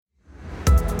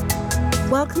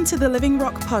Welcome to the Living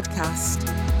Rock podcast.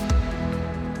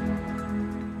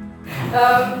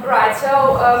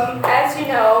 As you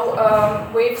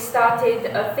know, we've started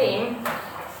a theme,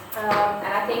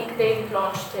 and I think David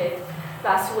launched it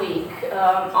last week,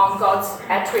 on God's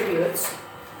attributes.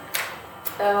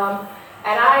 And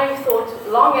I thought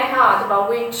long and hard about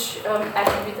which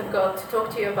attribute of God to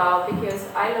talk to you about, because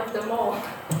I love them all.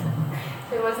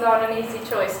 It was not an easy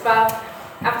choice, but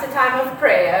after time of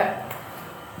prayer,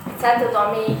 it settled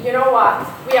on me, you know what,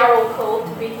 we are all called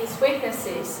to be His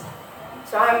witnesses.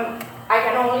 So I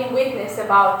can only witness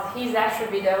about His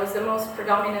attribute that was the most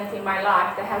predominant in my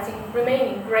life, that has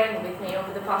remained ingrained with me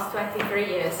over the past 23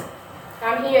 years.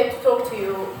 I'm here to talk to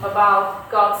you about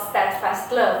God's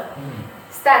steadfast love.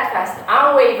 Steadfast,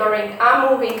 unwavering,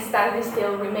 unmoving, standing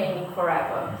still, remaining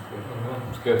forever.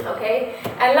 That's good. Okay?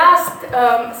 And last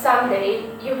Sunday,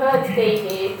 you heard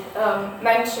David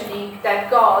mentioning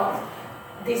that God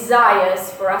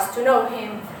desires for us to know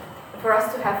Him, for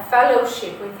us to have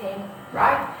fellowship with Him,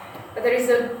 right? But there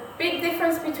is a big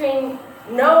difference between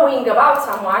knowing about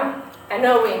someone and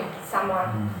knowing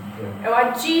someone. And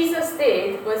what Jesus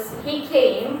did was He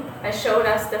came and showed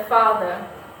us the Father.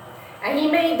 And He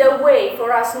made a way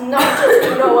for us not just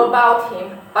to know about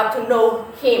Him, but to know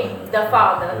Him, the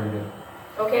Father.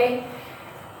 Okay?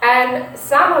 And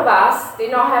some of us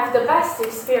did not have the best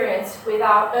experience with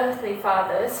our earthly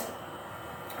fathers.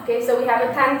 Okay, so we have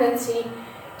a tendency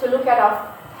to look at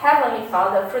our Heavenly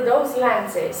Father through those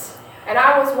lenses. And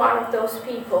I was one of those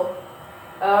people.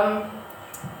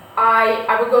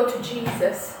 I would go to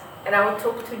Jesus, and I would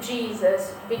talk to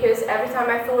Jesus, because every time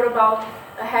I thought about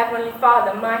a Heavenly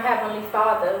Father, my Heavenly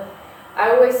Father, I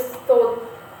always thought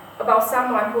about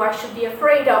someone who I should be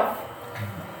afraid of,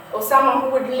 or someone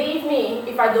who would leave me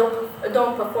if I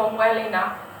don't perform well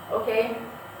enough. Okay?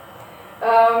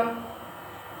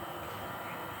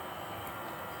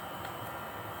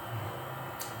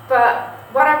 But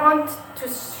what I want to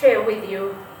share with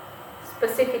you,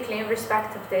 specifically in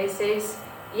respect of this, is,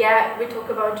 yeah, we talk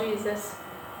about Jesus,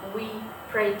 we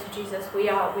pray to Jesus, we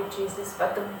are with Jesus,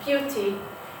 but the beauty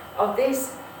of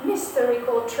this mystery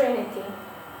called Trinity,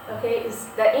 okay, is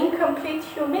that in complete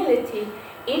humility,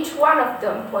 each one of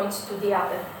them points to the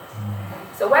other.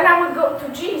 So when I would go to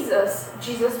Jesus,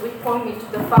 Jesus would point me to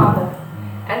the Father,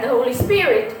 and the Holy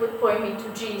Spirit would point me to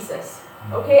Jesus.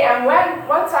 Okay, and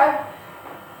once I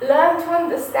learned to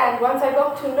understand, once I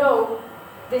got to know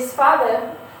this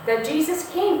Father that Jesus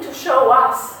came to show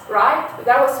us, right?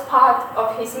 That was part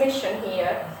of His mission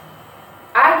here.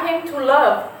 I came to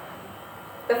love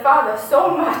the Father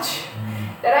so much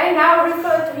that I now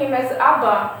refer to Him as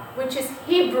Abba, which is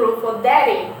Hebrew for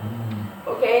daddy.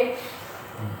 Okay?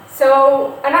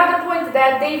 So another point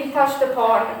that David touched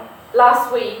upon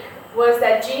last week was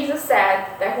that Jesus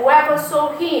said that whoever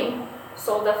saw Him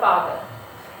saw the Father.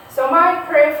 So my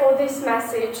prayer for this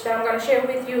message that I'm going to share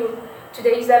with you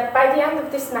today is that by the end of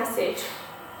this message,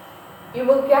 you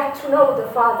will get to know the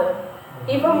Father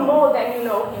even more than you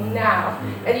know Him now.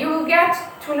 And you will get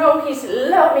to know His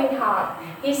loving heart,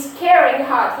 His caring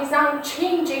heart, His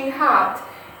unchanging heart.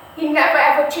 He never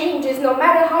ever changes, no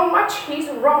matter how much He's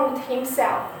wronged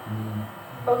Himself.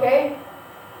 Okay?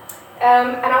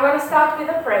 And I'm going to start with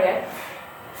a prayer.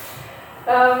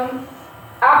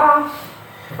 Abba,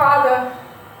 Father,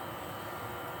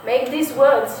 make these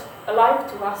words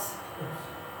alive to us.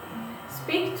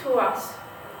 Speak to us.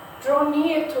 Draw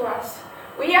near to us.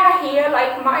 We are here,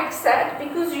 like Mike said,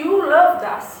 because you loved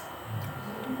us.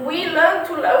 We learned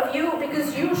to love you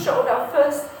because you showed us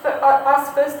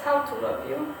first how to love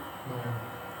you.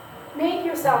 Make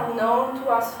yourself known to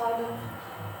us, Father.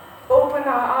 Open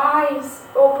our eyes,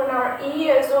 open our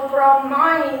ears, open our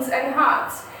minds and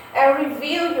hearts, and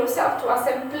reveal yourself to us.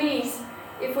 And please,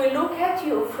 if we look at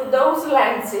you through those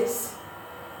lenses,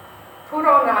 put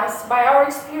on us by our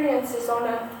experiences on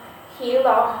earth, heal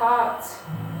our hearts,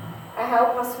 and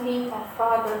help us meet our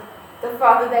Father, the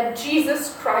Father that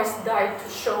Jesus Christ died to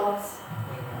show us.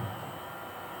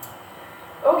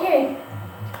 Okay,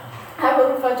 I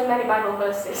will refer to many Bible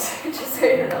verses, just so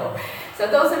you know. So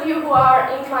those of you who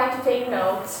are inclined to take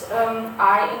notes,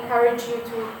 I encourage you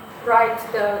to write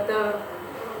the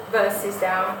verses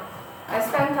down. And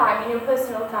spend time in your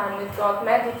personal time with God,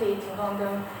 meditating on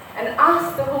them, and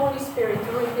ask the Holy Spirit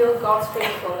to reveal God's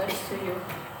faithfulness to you.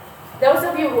 Those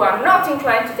of you who are not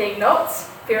inclined to take notes,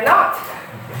 fear not,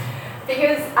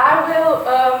 because I will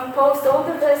post all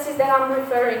the verses that I'm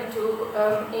referring to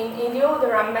in the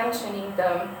order I'm mentioning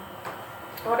them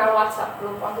on our WhatsApp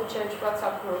group, on the church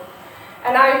WhatsApp group.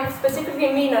 And I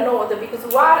specifically mean an order, because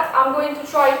what I'm going to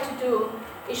try to do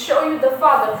is show you the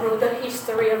Father through the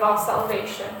history of our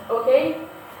salvation, okay?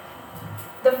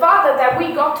 the Father that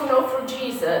we got to know through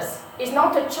Jesus is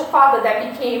not a Father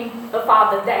that became a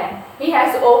Father then. He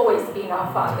has always been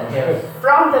our Father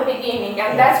from the beginning,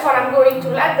 and that's what I'm going to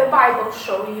let the Bible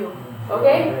show you.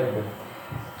 Okay?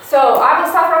 So I will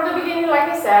start from the beginning, like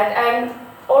I said, and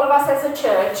all of us as a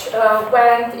church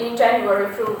went in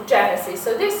January through Genesis.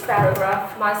 So this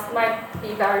paragraph might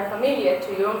be very familiar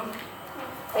to you.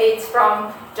 It's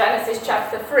from Genesis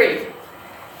chapter 3.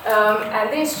 And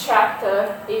this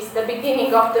chapter is the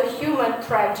beginning of the human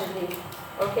tragedy.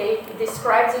 Okay, it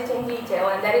describes it in detail,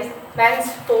 and that is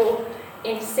man's fall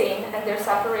in sin and their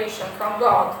separation from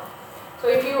God. So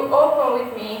if you open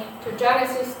with me to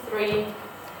Genesis 3,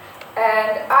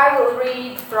 and I will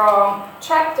read from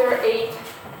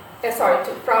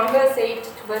from verse 8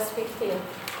 to verse 15.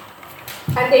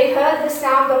 And they heard the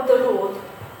sound of the Lord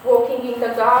walking in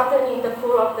the garden in the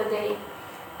cool of the day.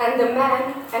 And the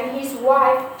man and his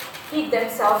wife hid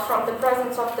themselves from the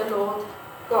presence of the Lord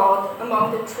God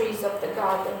among the trees of the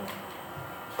garden.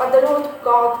 But the Lord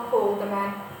God called the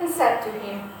man and said to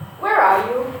him, "Where are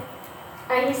you?"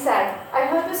 And he said, "I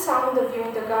heard the sound of you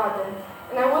in the garden,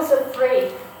 and I was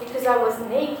afraid because I was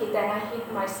naked and I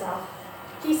hid myself."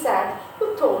 He said,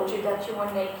 "Who told you that you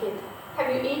were naked? Have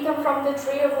you eaten from the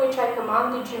tree of which I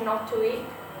commanded you not to eat?"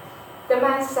 The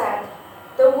man said,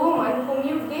 "The woman whom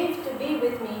you gave to be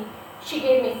with me, she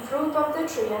gave me fruit of the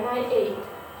tree and I ate."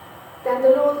 Then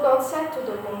the Lord God said to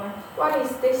the woman, "What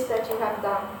is this that you have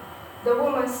done?" The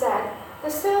woman said, "The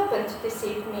serpent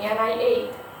deceived me and I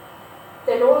ate."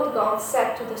 The Lord God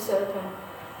said to the serpent,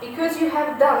 "Because you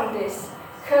have done this,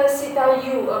 cursed are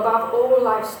you above all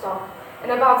livestock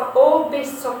and above all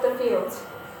beasts of the fields.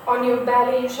 On your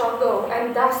belly you shall go,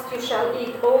 and dust you shall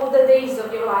eat all the days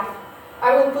of your life.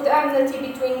 I will put enmity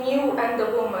between you and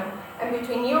the woman, and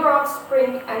between your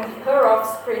offspring and her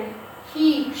offspring.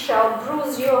 He shall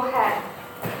bruise your head,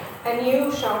 and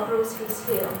you shall bruise his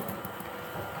heel."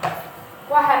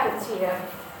 What happens here?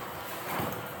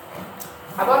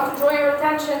 I want to draw your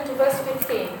attention to verse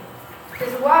 15.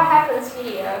 Because what happens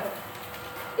here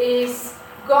is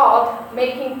God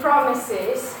making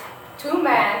promises to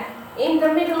man in the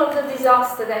middle of the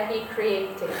disaster that he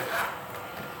created.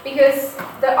 Because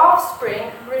the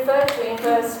offspring referred to in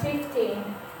verse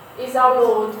 15 is our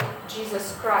Lord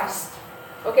Jesus Christ.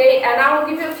 Okay, and I will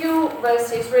give you a few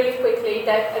verses really quickly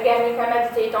that again you can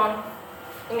meditate on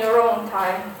in your own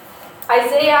time.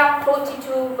 Isaiah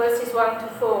 42 verses 1 to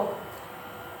 4.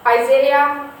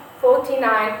 Isaiah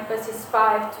 49 verses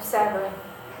 5 to 7.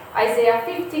 Isaiah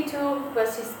 52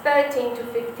 verses 13 to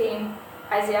 15.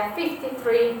 Isaiah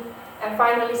 53 and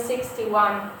finally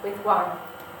 61 with 1.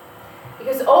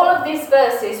 Because all of these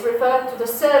verses refer to the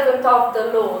servant of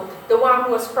the Lord, the one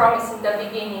who was promised in the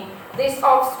beginning, this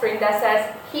offspring that says,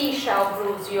 "He shall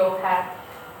bruise your head."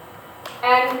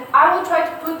 And I will try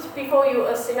to put before you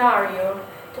a scenario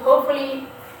to hopefully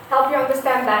help you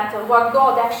understand better what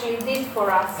God actually did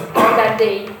for us on that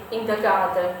day in the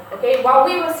garden. Okay, while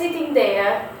we were sitting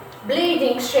there,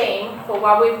 bleeding shame for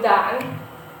what we've done,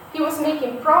 He was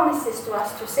making promises to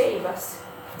us to save us.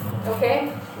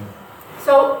 Okay?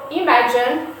 So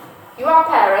imagine you are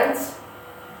parents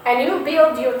and you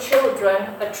build your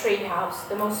children a tree house,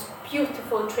 the most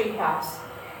beautiful tree house.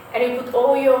 And you put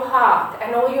all your heart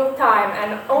and all your time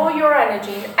and all your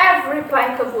energy in every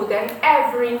plank of wood and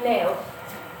every nail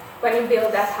when you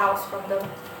build that house from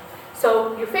them.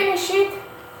 So you finish it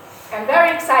and very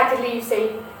excitedly you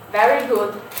say, "Very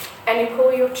good," and you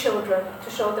call your children to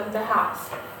show them the house.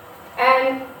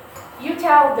 And you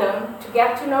tell them to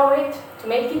get to know it, to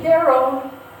make it their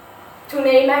own, to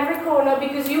name every corner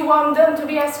because you want them to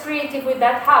be as creative with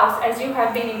that house as you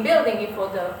have been in building it for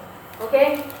them.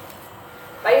 Okay?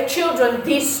 But your children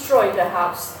destroy the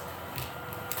house.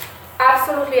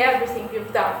 Absolutely everything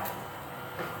you've done.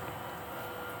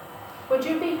 Would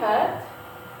you be hurt?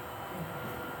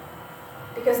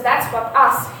 Because that's what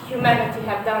us, humanity,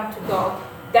 have done to God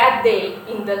that day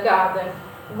in the garden.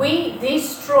 We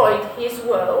destroyed His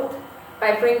world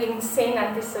by bringing sin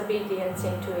and disobedience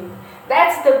into it.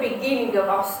 That's the beginning of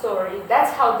our story.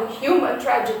 That's how the human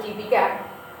tragedy began.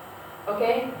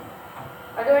 Okay?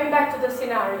 Now going back to the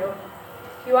scenario.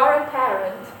 You are a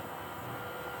parent.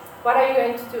 What are you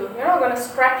going to do? You're not going to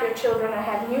scrap your children and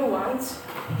have new ones.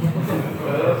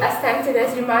 As tempted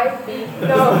as you might be.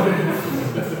 No.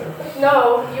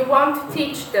 No, you want to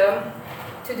teach them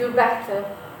to do better.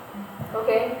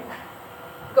 Okay?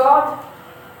 God,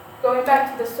 going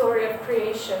back to the story of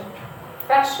creation,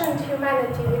 fashioned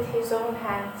humanity with His own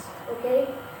hands. Okay?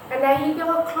 And then He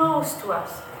got close to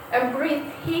us and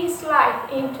breathed His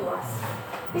life into us.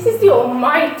 This is the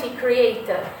Almighty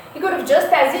Creator. He could have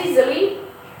just as easily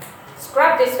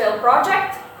scrapped this failed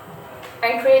project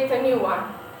and create a new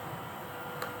one.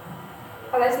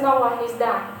 But that's not what he's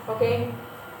done, okay?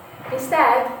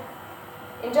 Instead,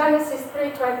 in Genesis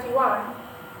 3:21,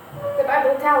 the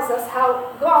Bible tells us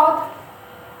how God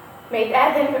made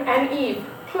Adam and Eve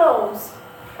clothes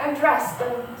and dressed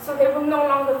them so they will no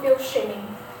longer feel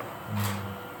shame.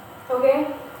 Okay?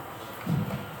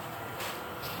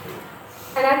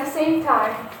 And at the same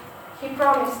time, he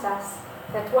promised us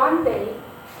that one day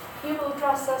he will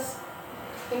dress us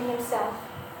in himself.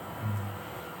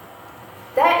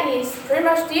 That is pretty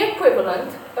much the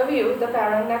equivalent of you, the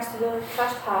parent next to the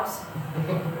trashed house,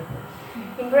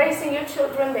 embracing your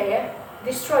children there,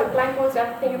 destroy, blank walls,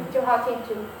 everything you put your heart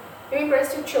into. You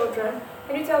embrace your children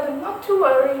and you tell them not to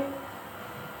worry,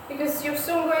 because you're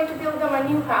soon going to build them a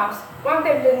new house. One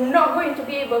day they're not going to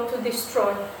be able to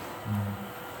destroy.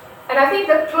 And I think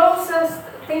the closest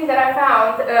thing that I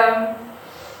found,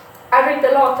 I read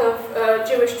a lot of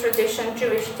Jewish tradition,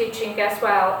 Jewish teaching as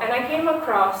well, and I came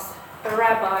across a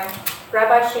rabbi,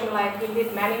 Rabbi Shimlai. He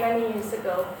lived many, many years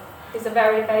ago. He's a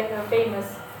very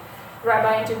famous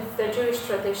rabbi in the Jewish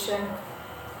tradition.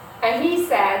 And he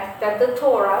said that the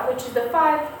Torah, which is the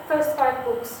first five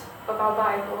books of our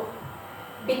Bible,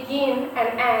 begin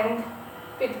and end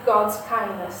with God's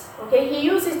kindness. Okay, he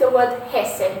uses the word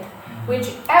hesed,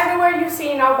 which everywhere you see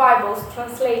in our Bibles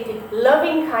translated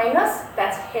loving kindness.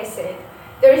 That's hesed.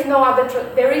 There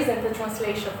isn't a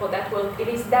translation for that word. It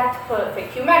is that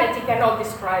perfect. Humanity cannot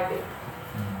describe it.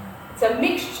 It's a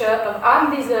mixture of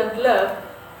undeserved love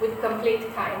with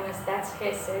complete kindness. That's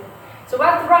hesed. So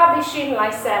what Rabbi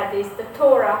Shimlai said is the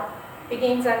Torah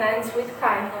begins and ends with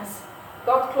kindness.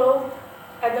 God clothed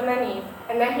Adam and Eve,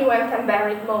 and then he went and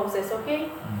buried Moses, okay?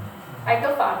 Like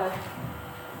the Father.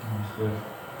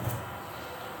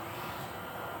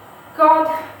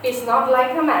 God is not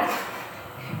like a man.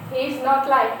 He is not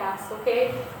like us,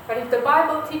 okay? But if the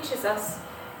Bible teaches us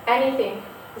anything,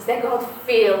 it's that God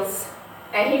feels,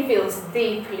 and he feels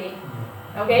deeply,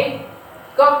 okay?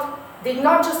 God did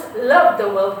not just love the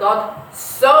world, God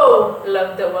so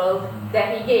loved the world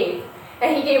that he gave.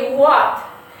 And he gave what?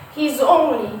 His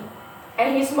only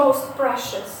and his most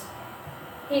precious,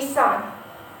 his Son.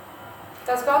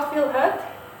 Does God feel hurt?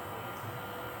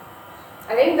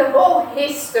 I think the whole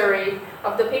history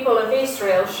of the people of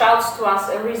Israel shouts to us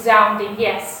a resounding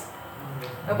yes.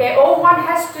 Okay, all one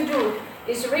has to do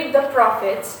is read the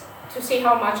prophets to see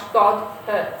how much God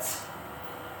hurts.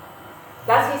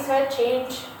 Does his hurt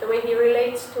change the way he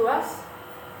relates to us?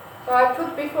 So I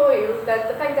put before you that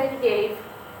the fact that he gave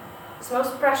his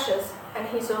most precious and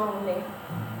his only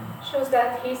shows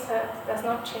that his hurt does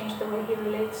not change the way he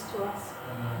relates to us.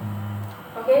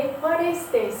 Okay, what is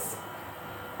this?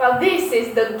 Well, this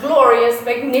is the glorious,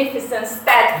 magnificent,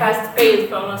 steadfast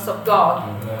faithfulness of God.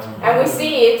 And we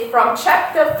see it from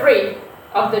chapter 3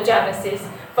 of the Genesis.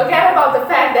 Forget about the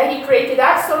fact that he created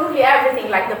absolutely everything,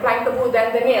 like the plank of wood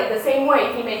and the nail. The same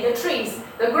way he made the trees,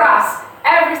 the grass,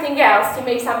 everything else. He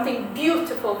made something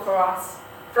beautiful for us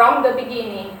from the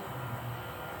beginning.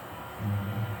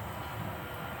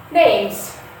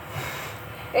 Names.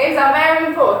 Names are very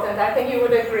important. I think you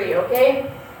would agree,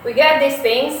 okay? We get these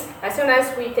things as soon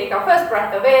as we take our first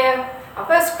breath of air, our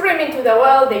first scream into the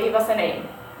world, they give us a name.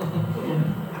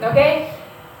 Okay?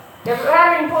 They're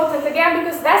very important again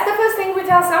because that's the first thing we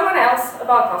tell someone else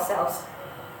about ourselves.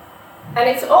 And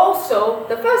it's also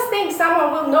the first thing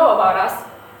someone will know about us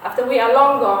after we are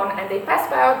long gone and they pass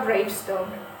by our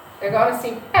gravestone. They're going to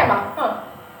see, Emma, huh?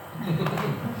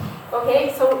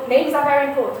 Okay, so names are very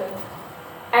important.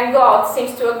 And God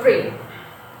seems to agree.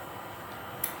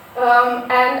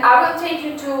 And I will take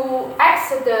you to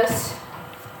Exodus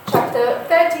chapter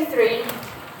 33.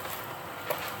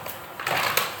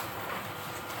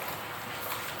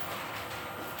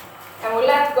 And we'll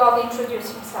let God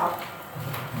introduce himself,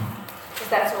 because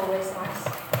that's always nice.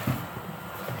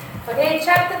 Okay,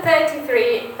 chapter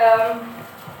 33,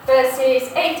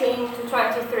 verses 18 to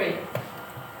 23.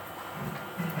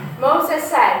 Moses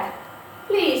said,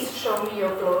 "Please show me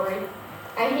your glory."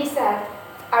 And he said,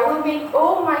 "I will make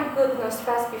all my goodness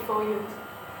pass before you,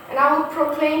 and I will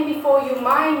proclaim before you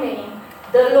my name,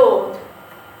 the Lord.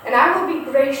 And I will be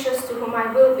gracious to whom I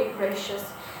will be gracious,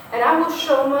 and I will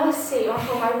show mercy on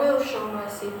whom I will show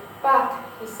mercy. But,"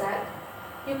 he said,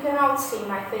 "you cannot see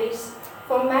my face,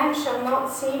 for man shall not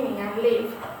see me and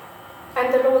live."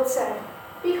 And the Lord said,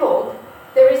 "Behold,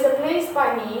 there is a place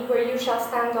by me where you shall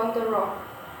stand on the rock.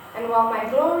 And while my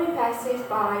glory passes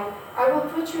by, I will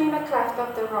put you in a cleft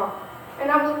of the rock, and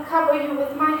I will cover you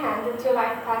with my hand until I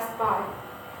have passed by.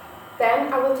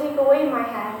 Then I will take away my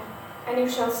hand, and you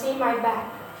shall see my back,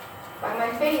 but my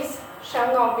face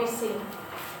shall not be seen."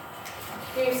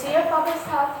 Do you see a father's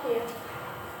heart here?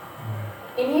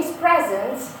 in his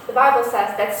presence, the Bible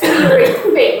says that spirit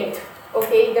faint.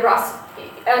 Okay, there are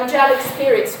angelic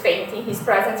spirits faint in his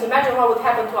presence. Imagine what would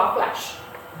happen to our flesh.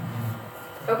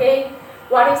 Okay,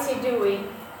 what is he doing?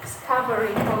 He's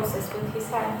covering Moses with his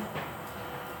hand.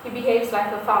 He behaves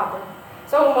like a father.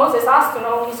 So Moses asked to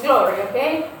know his glory,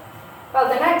 okay? Well,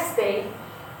 the next day,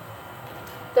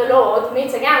 the Lord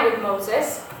meets again with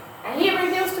Moses, and he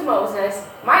reveals to Moses,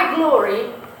 my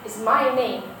glory is my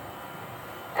name.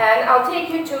 And I'll take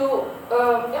you to,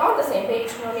 on the same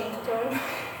page, no need to turn.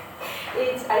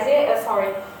 It's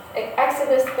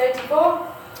Exodus 34,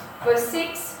 verse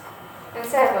 6 and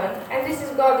 7. And this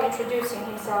is God introducing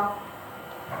himself.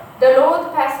 The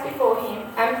Lord passed before him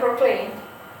and proclaimed,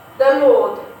 the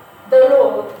Lord,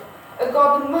 a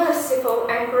God merciful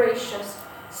and gracious,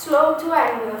 slow to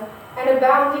anger, and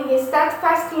abounding in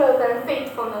steadfast love and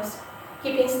faithfulness,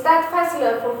 keeping steadfast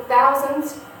love for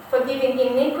thousands, forgiving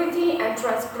iniquity and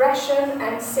transgression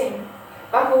and sin,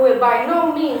 but who will by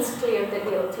no means clear the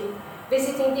guilty,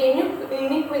 visiting the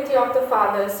iniquity of the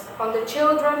fathers on the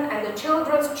children and the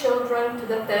children's children to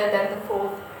the third and the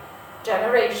fourth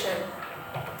generation.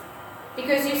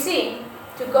 Because you see,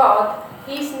 to God,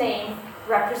 his name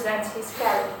represents his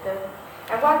character.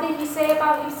 And what did he say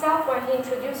about himself when he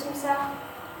introduced himself?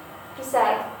 He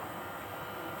said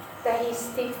that he is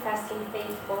steadfastly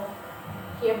faithful.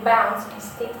 He abounds in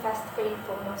steadfast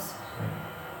faithfulness.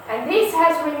 And this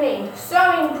has remained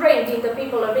so ingrained in the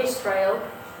people of Israel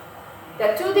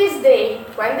that to this day,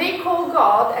 when they call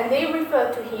God and they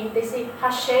refer to him, they say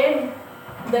Hashem,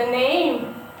 the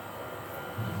name.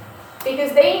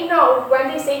 Because they know when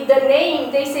they say the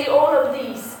name, they say all of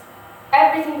these.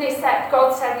 Everything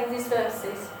God said in these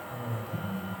verses.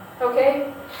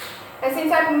 Okay? And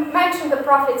since I mentioned the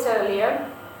prophets earlier,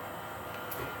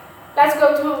 let's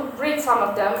go to read some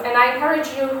of them. And I encourage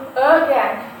you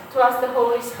again to ask the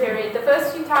Holy Spirit. The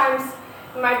first few times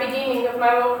in my beginning of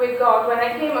my walk with God, when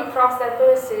I came across that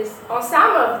verses, on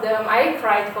some of them I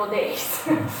cried for days.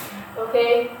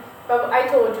 Okay? But I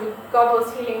told you, God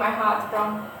was healing my heart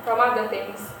from other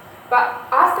things. But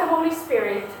ask the Holy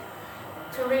Spirit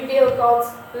to reveal God's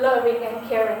loving and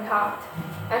caring heart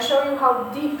and show you how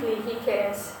deeply he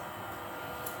cares.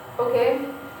 Okay?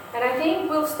 And I think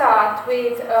we'll start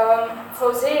with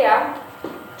Hosea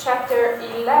chapter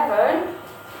 11,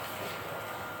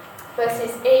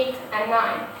 verses 8 and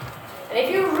 9. And if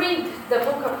you read the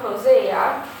book of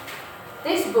Hosea,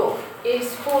 this book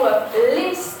is full of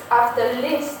list after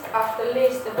list after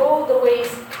list of all the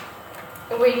ways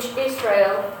in which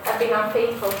Israel have been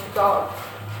unfaithful to God.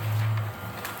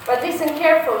 But listen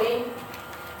carefully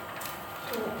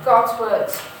to God's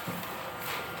words.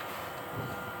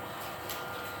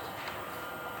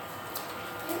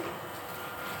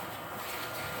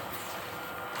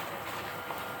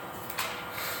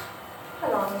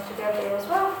 Allow me to get there as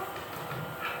well.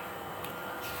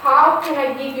 How can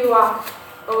I give you up,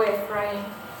 O Ephraim?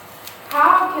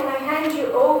 How can I hand you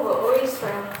over, O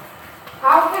Israel?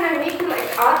 How can I make you like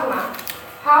Admah?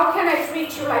 How can I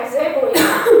treat you like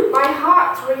Zeboim? My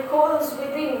heart recoils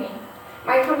within me.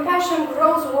 My compassion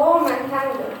grows warm and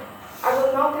tender. I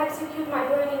will not execute my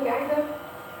burning anger.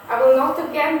 I will not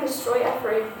again destroy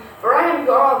Ephraim, for I am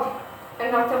God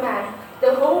and not a man,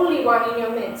 the Holy One in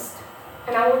your midst,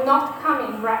 and I will not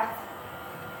come in wrath.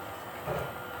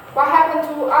 What happened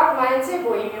to Admah and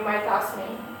Zeboim, you might ask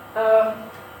me?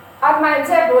 Admah and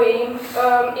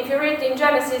Zeboim, if you read in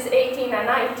Genesis 18 and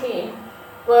 19,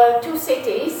 were two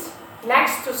cities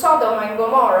next to Sodom and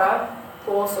Gomorrah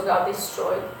who also got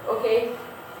destroyed. Okay?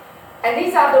 And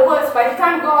these are the words. By the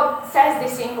time God says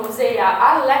this in Hosea,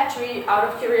 I'll lecture out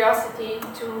of curiosity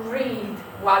to read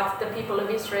what the people of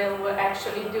Israel were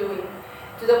actually doing,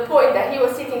 to the point that he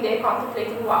was sitting there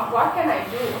contemplating, what can I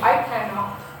do?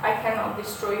 I cannot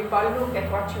destroy you, but look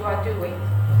at what you are doing.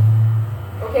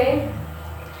 Okay?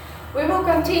 We will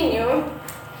continue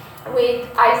with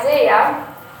Isaiah.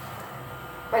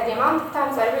 By the amount of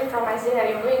times I read from Isaiah,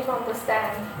 you're going to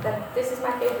understand that this is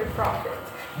my favorite prophet.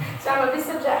 So I'm a bit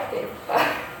subjective.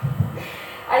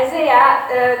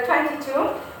 Isaiah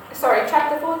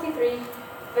chapter 43,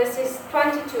 verses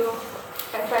 22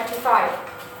 and 25.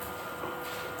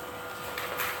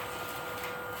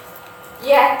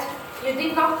 Yet you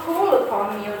did not call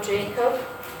upon me, O Jacob,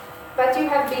 but you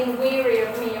have been weary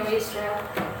of me, O Israel.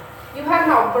 You have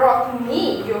not brought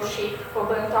me your sheep for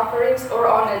burnt offerings, or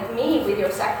honored me with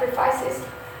your sacrifices.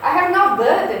 I have not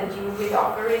burdened you with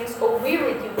offerings, or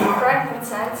wearied you with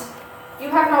frankincense. You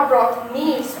have not brought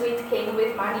me sweet cane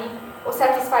with money, or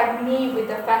satisfied me with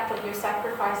the fat of your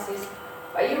sacrifices.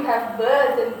 But you have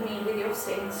burdened me with your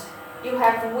sins. You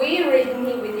have wearied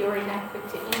me with your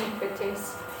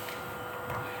iniquities.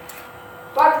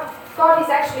 what God is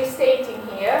actually stating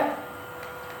here,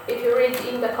 if you read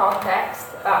in the context,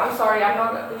 I'm sorry,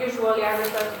 usually I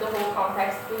refer to the whole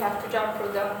context, we have to jump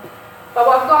through them. But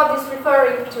what God is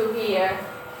referring to here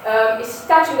is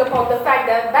touching upon the fact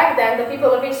that back then the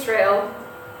people of Israel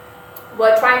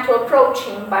were trying to approach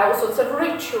him by all sorts of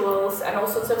rituals and all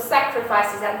sorts of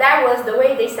sacrifices, and that was the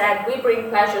way they said, we bring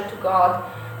pleasure to God,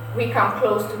 we come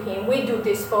close to him, we do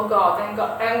this for God.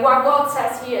 And what God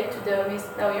says here to them is,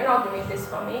 no, you're not doing this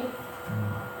for me.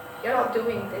 You're not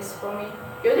doing this for me.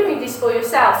 You're doing this for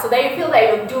yourself, so that you feel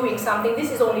that you're doing something.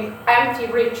 This is only empty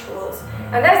rituals.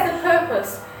 And that's the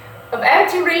purpose of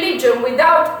empty religion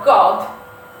without God.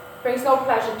 Brings no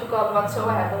pleasure to God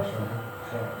whatsoever.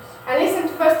 And listen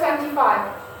to verse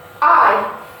 25.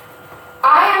 I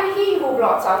am he who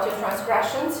blots out your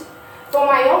transgressions for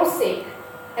my own sake,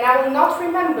 and I will not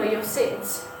remember your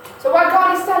sins. So what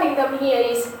God is telling them here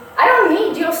is, I don't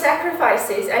need your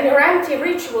sacrifices and your empty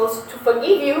rituals to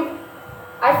forgive you.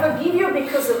 I forgive you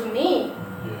because of me.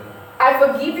 I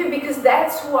forgive you because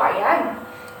that's who I am.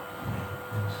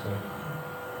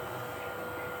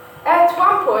 At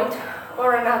one point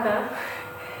or another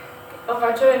of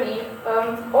our journey,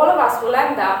 all of us will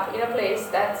end up in a place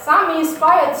that some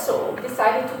inspired soul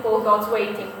decided to call God's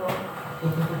waiting room.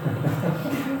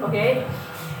 Okay?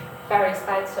 Very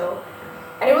inspired soul.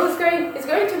 And it's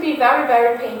going to be very,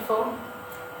 very painful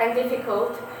and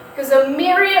difficult, because a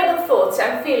myriad of thoughts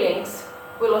and feelings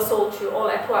will assault you all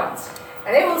at once.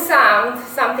 And they will sound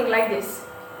something like this.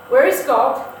 Where is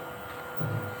God?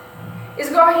 Is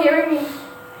God hearing me?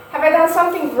 Have I done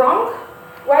something wrong?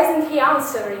 Why isn't he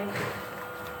answering?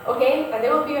 Okay? And they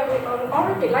will be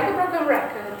on repeat, like a broken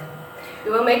record.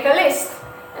 You will make a list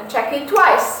and check it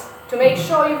twice to make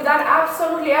sure you've done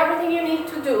absolutely everything you need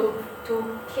to do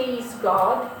to please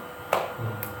God.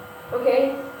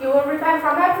 Okay? You will repent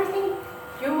from everything.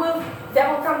 That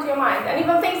will come to your mind. And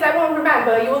even things I won't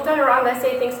remember, you will turn around and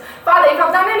say things, Father, if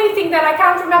I've done anything that I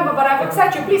can't remember but I've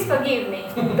upset you, please forgive me.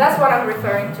 That's what I'm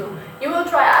referring to. You will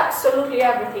try absolutely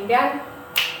everything, then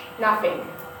nothing.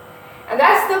 And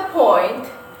that's the point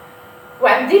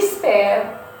when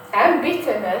despair and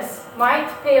bitterness might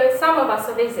pay some of us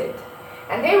a visit.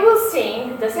 And they will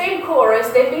sing the same chorus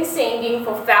they've been singing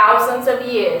for thousands of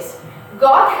years.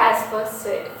 God has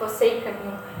forsaken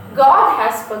you. God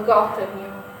has forgotten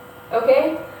you.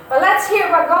 Okay? But let's hear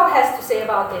what God has to say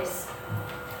about this.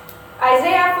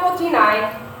 Isaiah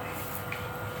 49,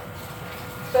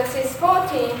 verses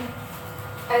 14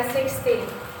 and 16.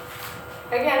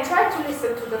 Again, try to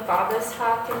listen to the Father's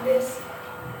heart in this.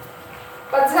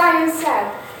 But Zion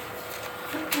said,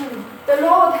 the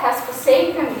Lord has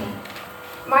forsaken me.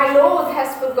 My Lord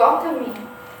has forgotten me.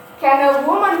 Can a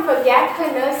woman forget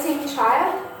her nursing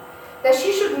child, that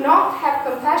she should not have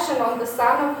compassion on the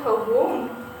son of her womb?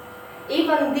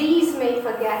 Even these may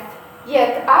forget,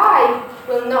 yet I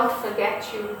will not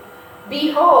forget you.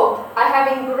 Behold, I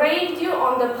have engraved you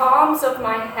on the palms of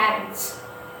my hands.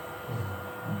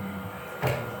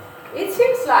 It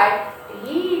seems like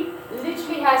he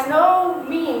literally has no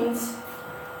means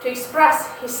to express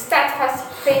his steadfast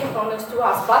faithfulness to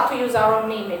us, but to use our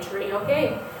own imagery,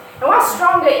 okay? And what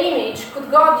stronger image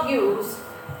could God use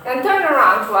than turn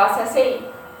around to us and say,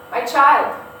 my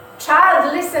child,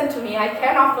 listen to me, I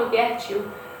cannot forget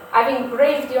you. I've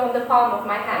engraved you on the palm of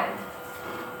my hand.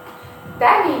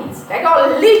 That means that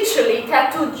God literally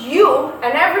tattooed you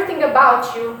and everything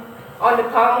about you on the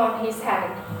palm of his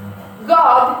hand.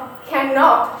 God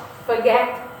cannot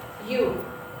forget you.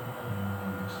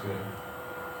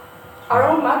 Our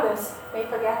own mothers may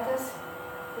forget us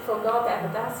before God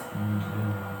ever does.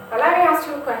 But let me ask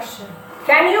you a question.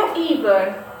 Can you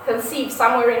even conceive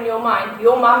somewhere in your mind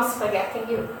your mom's forgetting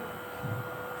you?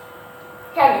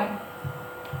 Can you?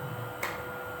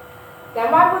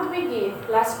 Then why would we give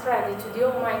less credit to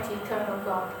the Almighty Eternal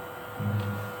God?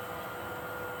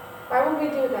 Why would we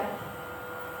do that?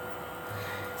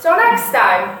 So next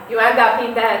time you end up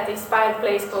in that inspired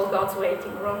place called God's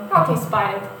waiting room, not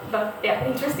inspired, but yeah,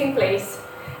 interesting place,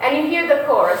 and you hear the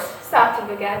chorus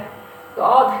starting again,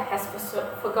 God has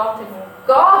forgotten you,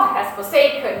 God has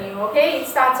forsaken you, okay? It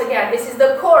starts again. This is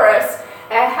the chorus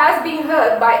that has been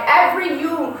heard by every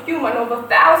human over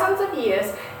thousands of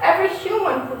years, every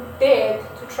human who dared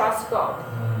to trust God.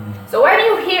 So when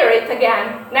you hear it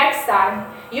again, next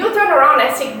time, you turn around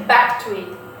and sing back to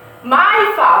it.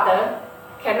 My Father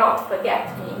cannot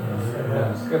forget me.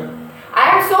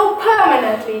 I am so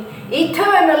permanently,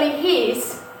 eternally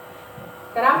His,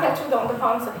 that I'm tattooed on the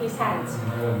palms of His hands.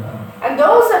 And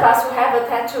those of us who have a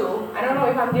tattoo, I don't know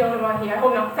if I'm the only one here, I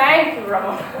hope not, thank you,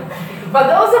 Ramon. But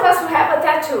those of us who have a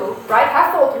tattoo, right,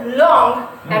 have thought long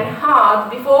and hard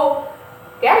before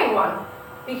getting one,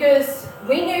 because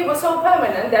we knew it was so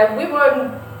permanent that we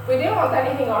didn't want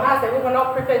anything on us that we were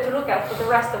not prepared to look at for the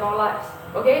rest of our lives.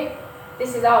 Okay?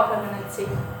 This is our permanency.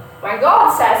 When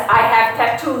God says, I have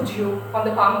tattooed you on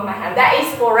the palm of my hand, that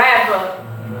is forever.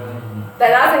 That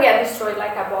doesn't get destroyed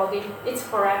like a body. It's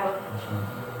forever.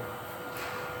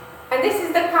 And this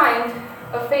is the kind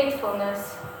of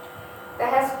faithfulness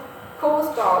that has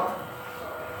caused God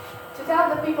to tell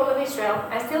the people of Israel,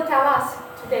 and still tell us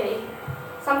today,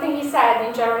 something he said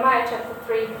in Jeremiah chapter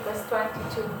 3, verse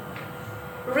 22.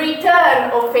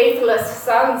 Return, O faithless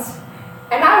sons,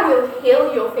 and I will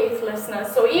heal your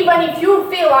faithlessness. So even if you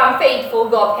feel unfaithful,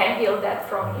 God can heal that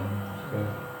from you.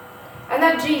 And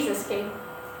then Jesus came.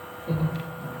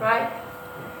 Right?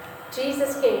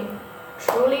 Jesus came.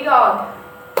 Truly God,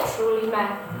 truly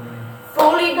man.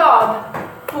 Fully God,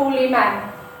 fully man.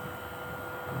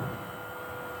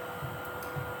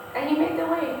 And he made the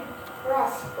way for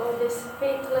us, for these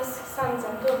faithless sons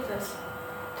and daughters,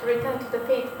 to return to the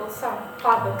faithful Son,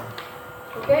 Father.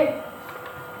 Okay?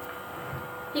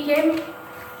 He came,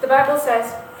 the Bible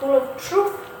says, full of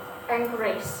truth and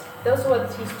grace. Those were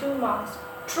his two marks,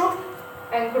 truth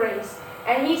and grace.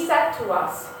 And he said to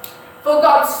us, for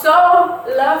God so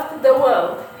loved the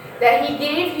world that he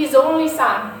gave his only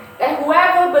Son, that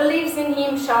whoever believes in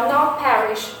him shall not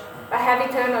perish, but have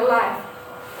eternal life.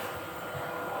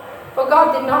 For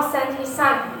God did not send his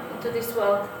Son into this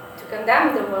world to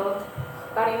condemn the world,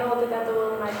 but in order that the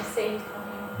world might be saved from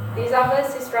him. These are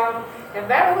verses from a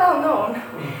very well-known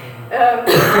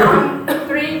John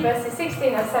 3, verses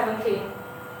 16 and 17.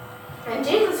 And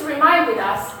Jesus reminded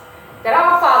us that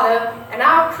our Father and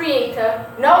our Creator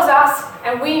knows us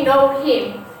and we know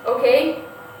him, okay?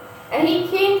 And he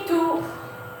came to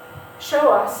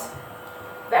show us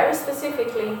very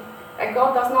specifically that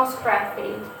God does not scrap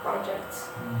failed projects.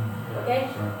 Okay?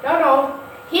 No.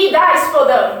 He dies for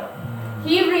them.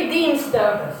 He redeems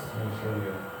them.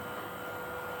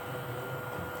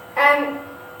 And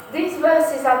these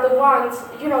verses are the ones,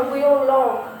 we all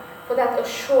long for that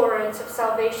assurance of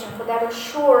salvation, for that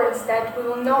assurance that we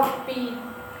will not be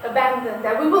abandoned,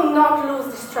 that we will not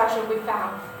lose this treasure we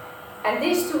found. And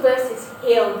these two verses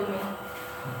healed me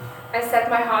and set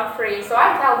my heart free. So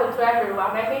I tell them to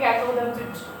everyone. I think I told them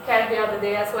to Ken the other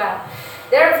day as well.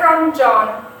 They're from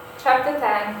John chapter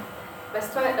 10,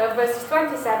 verses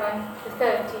 27 to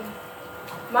 30.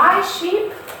 My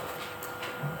sheep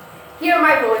hear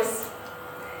my voice,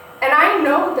 and I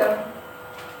know them,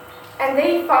 and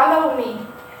they follow me.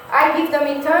 I give them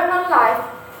eternal life,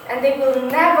 and they will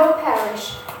never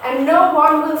perish, and no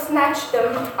one will snatch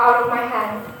them out of my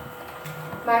hand.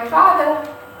 My Father,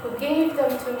 who gave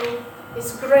them to me,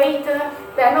 is greater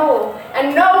than all,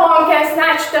 and no one can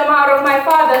snatch them out of my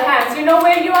Father's hands. You know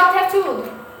where you are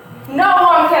tattooed? No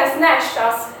one can snatch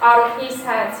us out of his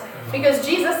hands, because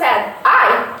Jesus said,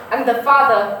 I and the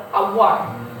Father are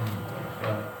one.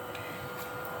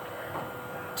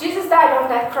 Jesus died on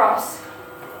that cross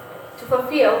to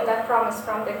fulfill that promise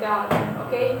from the garden,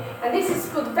 okay? And this is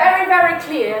put very, very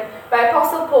clear by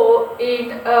Apostle Paul in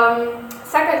 2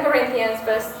 Corinthians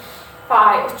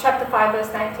chapter 5,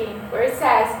 verse 19, where it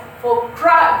says, for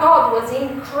God was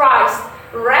in Christ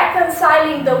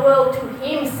reconciling the world to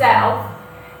himself,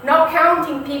 not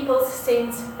counting people's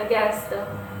sins against them.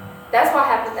 That's what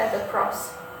happened at the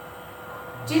cross.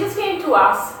 Jesus came to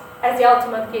us as the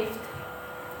ultimate gift,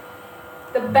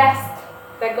 the best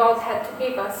that God had to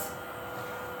give us,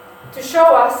 to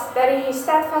show us that in his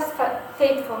steadfast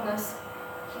faithfulness,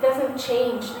 he doesn't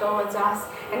change towards us.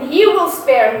 And he will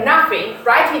spare nothing,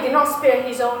 right? He did not spare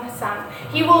his own Son.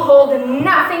 He will hold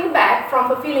nothing back from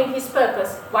fulfilling his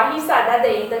purpose, what he said that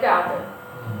day in the garden.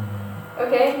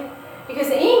 Okay? Because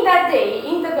in that day,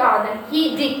 in the garden,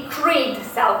 he decreed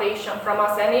salvation from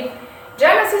us. And if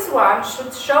Genesis 1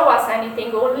 should show us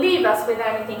anything or leave us with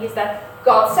anything, is that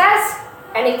God says,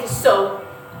 and it is so.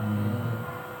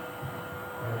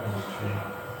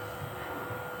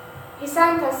 He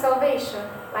sent us salvation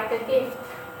like a gift,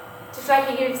 just like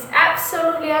he gives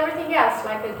absolutely everything else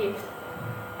like a gift.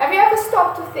 Have you ever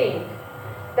stopped to think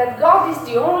that God is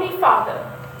the only Father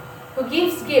who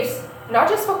gives gifts, not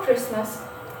just for Christmas,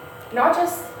 not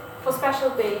just for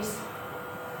special days,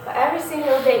 but every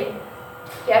single day?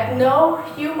 Yet no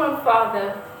human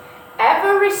father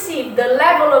ever received the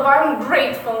level of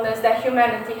ungratefulness that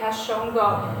humanity has shown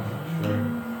God.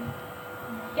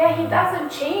 Yeah, he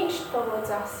doesn't change towards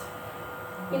us.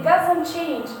 He doesn't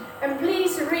change. And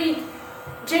please read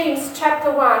James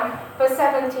chapter 1, verse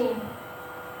 17.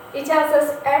 It tells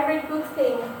us every good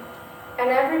thing and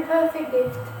every perfect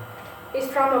gift is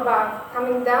from above,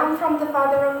 coming down from the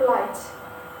Father of lights.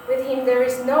 With him there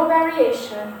is no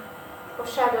variation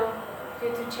foreshadow you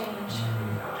to change.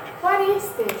 What is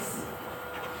this?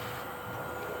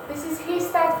 This is His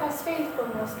steadfast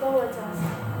faithfulness towards us.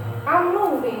 I'm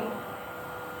moving.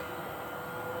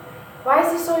 Why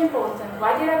is this so important?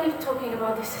 Why did I keep talking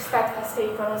about this steadfast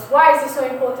faithfulness? Why is it so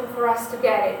important for us to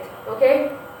get it?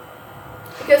 Okay?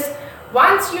 Because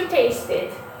once you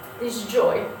tasted this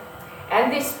joy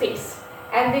and this peace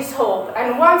and this hope,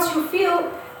 and once you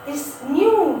feel this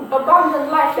new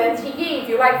abundant life that He gave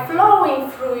you, like flowing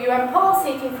through you and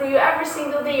pulsating through you every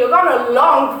single day, you're gonna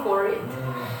long for it.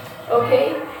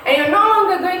 Okay? And you're no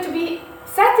longer going to be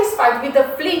satisfied with the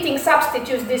fleeting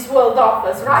substitutes this world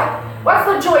offers, right? What's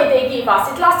the joy they give us?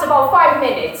 It lasts about 5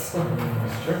 minutes.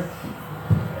 Sure.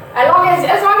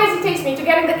 As long as it takes me to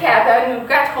get in the cab and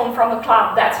get home from the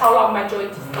club, that's how long my joy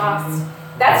lasts.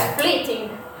 That's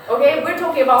fleeting. Okay? We're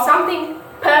talking about something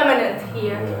permanent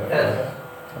here.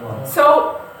 Yeah.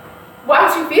 So,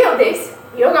 once you feel this,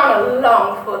 you're gonna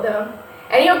long for them.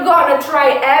 And you're gonna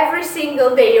try every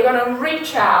single day, you're gonna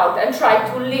reach out and try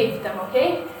to live them,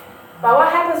 okay? But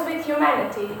what happens with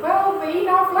humanity? Well, in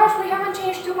our flesh, we haven't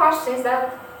changed too much since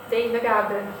that day in the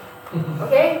garden,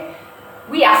 okay?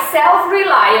 We are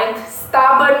self-reliant,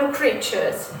 stubborn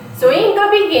creatures. So in the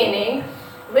beginning,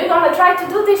 we're gonna try to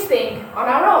do this thing on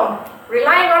our own,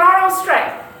 relying on our own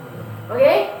strength,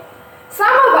 okay?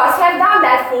 Some of us have done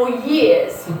that for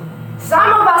years.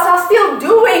 Some of us are still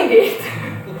doing it.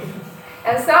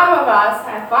 And some of us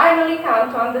have finally come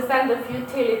to understand the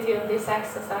futility of this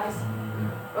exercise.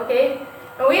 Okay?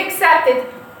 And we accepted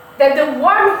that the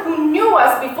one who knew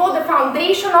us before the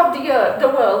foundation of the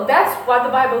world, that's what the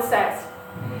Bible says.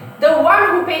 The one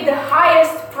who paid the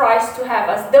highest price to have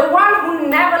us. The one who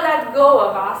never let go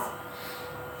of us.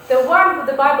 The one who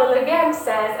the Bible again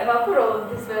says, and I'll put all of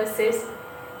these verses,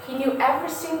 He knew every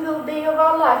single day of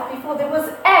our life before there was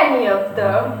any of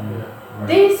them.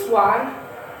 This one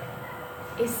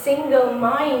is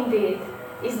single-minded,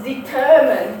 is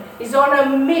determined, is on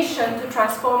a mission to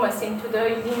transform us into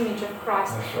the image of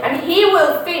Christ. And He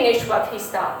will finish what He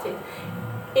started.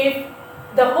 If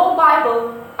the whole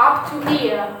Bible up to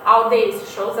here, our days,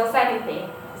 shows us anything,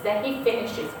 is that He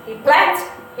finishes. He plants,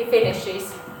 He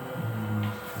finishes.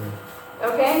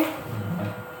 Okay?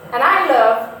 And I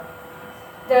love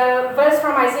the verse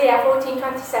from Isaiah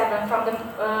 14:27 from the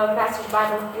Message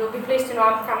Bible. You'll be pleased to know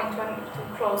I'm coming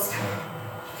to close.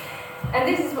 And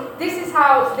this is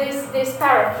how this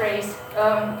paraphrase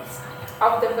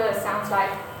of the verse sounds like.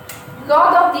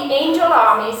 God of the angel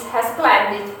armies has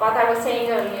planned it, what I was saying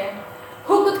earlier.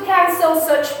 Who could cancel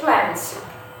such plans?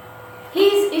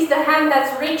 His is the hand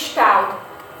that's reached out.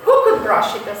 Who could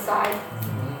brush it aside?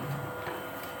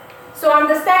 So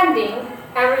understanding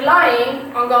and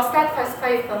relying on God's steadfast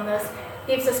faithfulness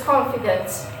gives us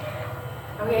confidence,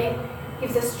 okay?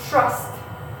 Gives us trust.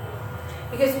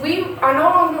 Because we are no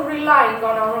longer relying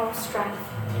on our own strength,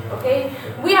 okay?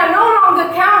 We are no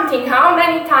longer counting how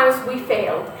many times we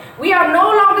failed. We are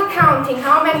no longer counting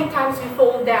how many times we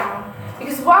fall down.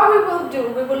 Because what we will do,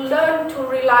 we will learn to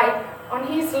rely on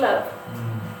His love,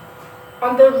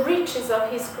 on the riches of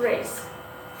His grace,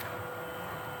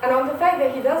 and on the fact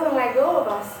that He doesn't let go of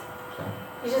us.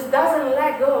 He just doesn't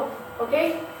let go,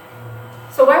 okay?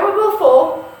 So when we will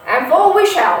fall, and fall we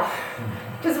shall,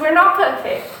 because we're not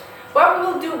perfect, what we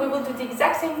will do the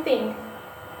exact same thing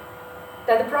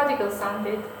that the prodigal son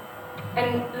did.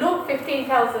 And Luke 15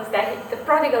 tells us that the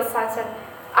prodigal son said,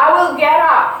 I will get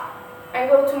up and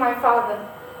go to my father.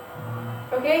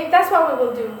 Okay? That's what we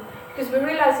will do. Because we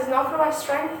realize it's not through our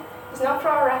strength, it's not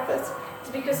through our efforts, it's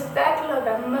because of that love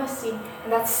and mercy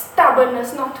and that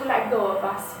stubbornness not to let go of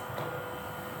us.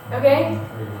 Okay?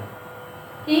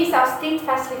 He is our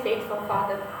steadfastly faithful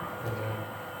Father.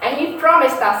 And He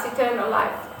promised us eternal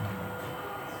life.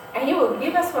 And He will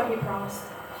give us what He promised.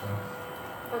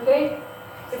 Okay?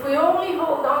 If we only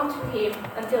hold on to Him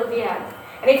until the end.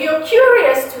 And if you're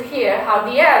curious to hear how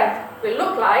the end will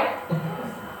look like,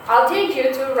 I'll take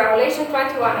you to Revelation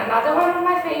 21, another one of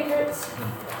my favorites.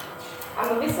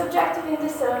 I'm a bit subjective in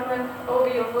this sermon. Oh,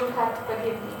 you will have to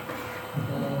forgive me.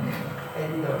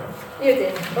 You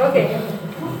did. Okay.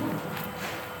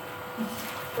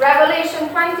 Revelation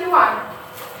 21,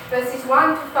 verses 1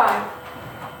 to 5.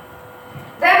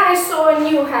 Then I saw a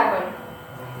new heaven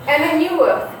and a new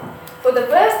earth, for the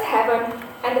first heaven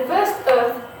and the first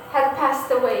earth had passed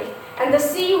away, and the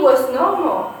sea was no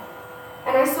more.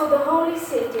 And I saw the holy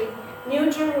city,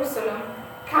 New Jerusalem,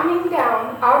 coming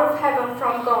down out of heaven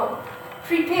from God,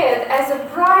 prepared as a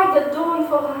bride adorned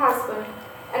for her husband.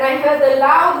 And I heard a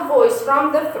loud voice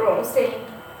from the throne saying,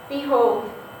 Behold,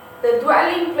 the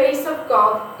dwelling place of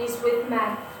God is with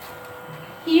men.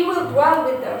 He will dwell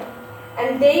with them,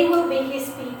 and they will be his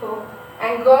people,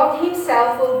 and God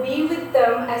himself will be with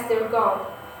them as their God.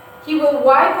 He will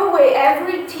wipe away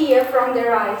every tear from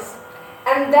their eyes,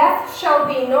 and death shall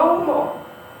be no more.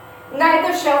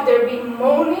 Neither shall there be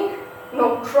mourning,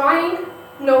 no crying,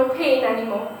 no pain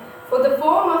anymore, for the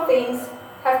former things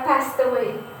have passed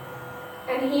away.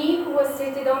 And he who was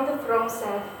seated on the throne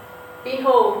said,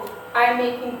 Behold, I am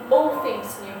making all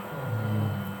things new.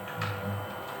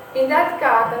 In that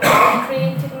garden, God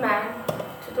created man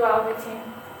to dwell with him.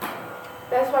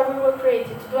 That's why we were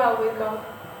created, to dwell with God.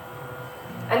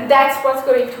 And that's what's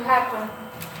going to happen.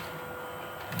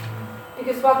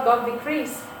 Because what God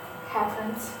decrees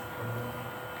happens.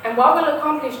 And what will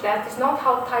accomplish that is not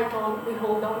how tight we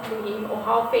hold on to him or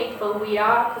how faithful we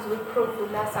are, because we prove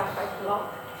with less and quite a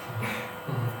lot.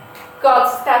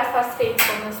 God's steadfast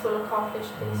faithfulness will accomplish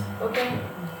this. Okay?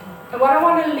 And what I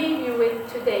want to leave you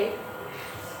with today,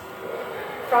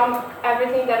 from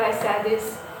everything that I said,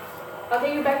 is I'll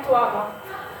take you back to Abba,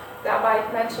 that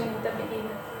I mentioned in the beginning.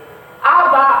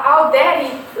 Abba, our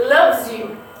daddy, loves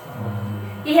you.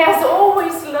 He has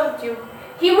always loved you.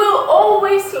 He will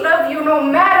always love you no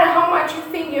matter how much you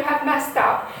think you have messed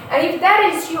up. And if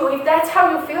that is you, if that's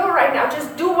how you feel right now,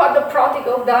 just do what the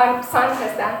prodigal son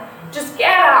has done. Just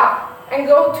get up and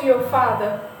go to your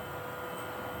father.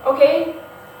 Okay?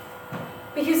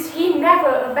 Because he never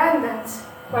abandons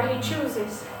what he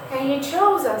chooses. And he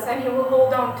chose us and he will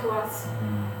hold on to us.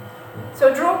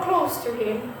 So draw close to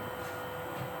him.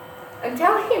 And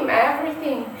tell him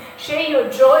everything. Share your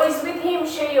joys with him.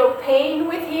 Share your pain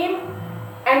with him.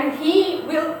 And he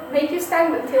will make you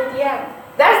stand until the end.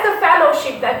 That's the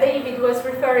fellowship that David was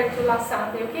referring to last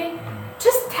Sunday, okay?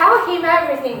 Just tell him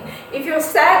everything. If you're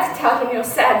sad, tell him you're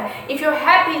sad. If you're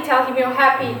happy, tell him you're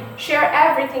happy. Share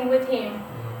everything with him.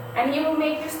 And he will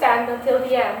make you stand until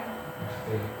the end.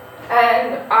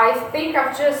 And I think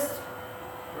I've just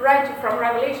read you from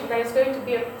Revelation that it's going to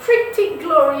be a pretty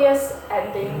glorious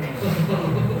ending.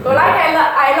 But like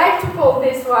I like to call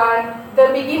this one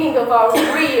the beginning of our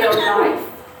real life,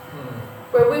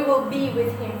 where we will be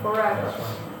with him forever.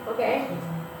 Okay?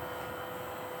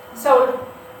 So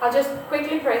I'll just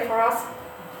quickly pray for us.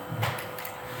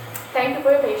 Thank you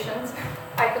for your patience.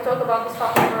 I could talk about this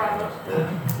topic forever.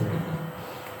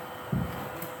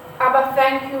 Abba,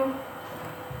 thank you.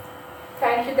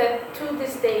 Thank you that to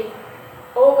this day,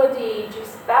 over the ages,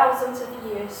 thousands of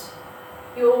years,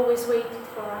 you always waited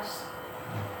for us.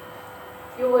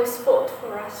 You always fought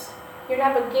for us. You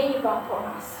never gave up on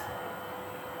us.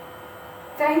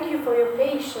 Thank you for your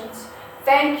patience.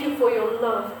 Thank you for your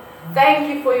love. Thank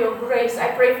you for your grace. I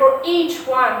pray for each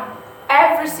one,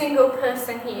 every single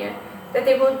person here, that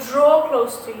they will draw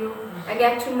close to you and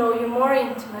get to know you more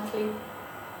intimately.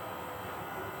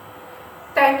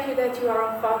 Thank you that you are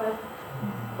our Father.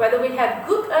 Whether we had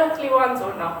good earthly ones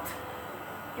or not,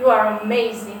 you are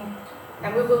amazing,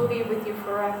 and we will be with you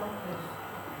forever.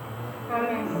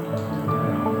 Amen.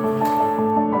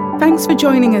 Thanks for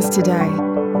joining us today.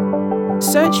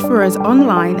 Search for us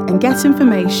online and get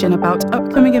information about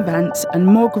upcoming events and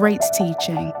more great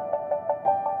teaching.